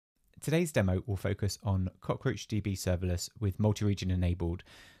Today's demo will focus on CockroachDB Serverless with multi-region enabled,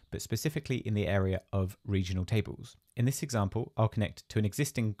 but specifically in the area of regional tables. In this example, I'll connect to an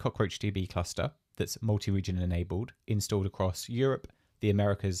existing CockroachDB cluster that's multi-region enabled, installed across Europe, the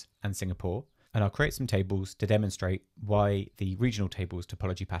Americas, and Singapore, and I'll create some tables to demonstrate why the regional tables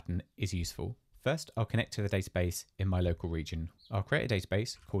topology pattern is useful. First, I'll connect to the database in my local region. I'll create a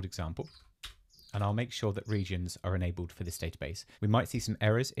database called example, and I'll make sure that regions are enabled for this database. We might see some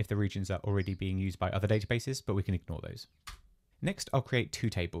errors if the regions are already being used by other databases, but we can ignore those. Next, I'll create two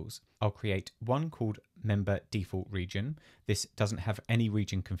tables. I'll create one called member default region. This doesn't have any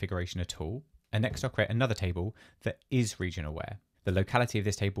region configuration at all. And next, I'll create another table that is region aware. The locality of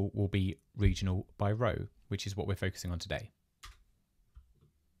this table will be regional by row, which is what we're focusing on today.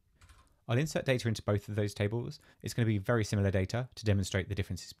 I'll insert data into both of those tables. It's going to be very similar data to demonstrate the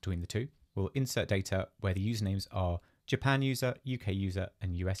differences between the two. We'll insert data where the usernames are Japan user, UK user,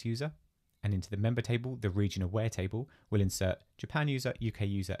 and US user. And into the member table, the region aware table, we'll insert Japan user, UK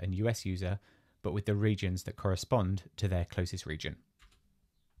user, and US user, but with the regions that correspond to their closest region.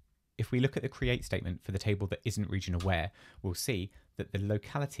 If we look at the create statement for the table that isn't region aware, we'll see that the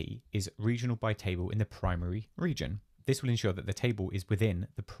locality is regional by table in the primary region. This will ensure that the table is within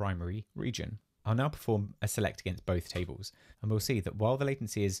the primary region. I'll now perform a select against both tables, and we'll see that while the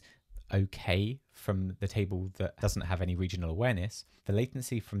latency is okay from the table that doesn't have any regional awareness, the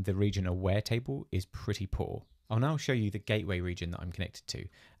latency from the region aware table is pretty poor. I'll now show you the gateway region that I'm connected to,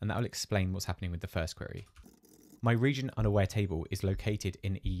 and that will explain what's happening with the first query. My region unaware table is located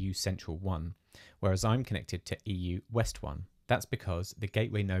in EU Central 1, whereas I'm connected to EU West 1. That's because the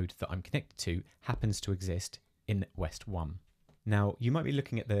gateway node that I'm connected to happens to exist in West 1. Now, you might be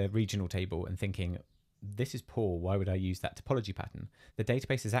looking at the regional table and thinking, this is poor, why would I use that topology pattern? The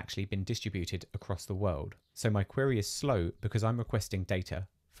database has actually been distributed across the world. So my query is slow because I'm requesting data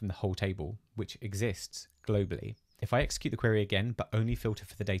from the whole table, which exists globally. If I execute the query again, but only filter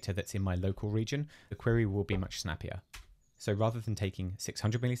for the data that's in my local region, the query will be much snappier. So rather than taking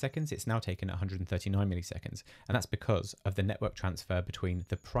 600 milliseconds, it's now taken 139 milliseconds. And that's because of the network transfer between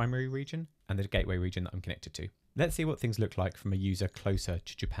the primary region and the gateway region that I'm connected to. Let's see what things look like from a user closer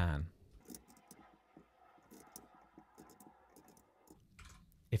to Japan.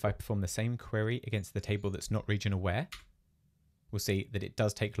 If I perform the same query against the table that's not region aware, we'll see that it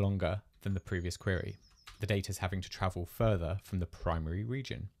does take longer than the previous query. The data is having to travel further from the primary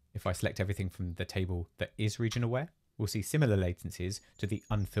region. If I select everything from the table that is region aware, we'll see similar latencies to the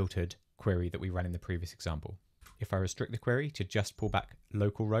unfiltered query that we ran in the previous example. If I restrict the query to just pull back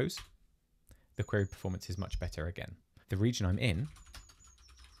local rows, the query performance is much better again. The region I'm in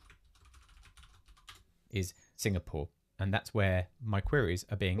is Singapore, and that's where my queries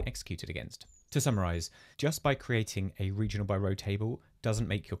are being executed against. To summarize, just by creating a regional by row table doesn't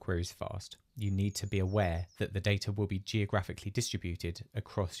make your queries fast. You need to be aware that the data will be geographically distributed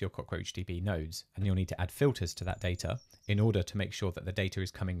across your CockroachDB nodes, and you'll need to add filters to that data in order to make sure that the data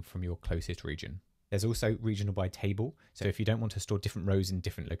is coming from your closest region. There's also regional by table, so if you don't want to store different rows in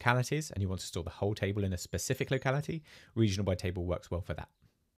different localities and you want to store the whole table in a specific locality, regional by table works well for that.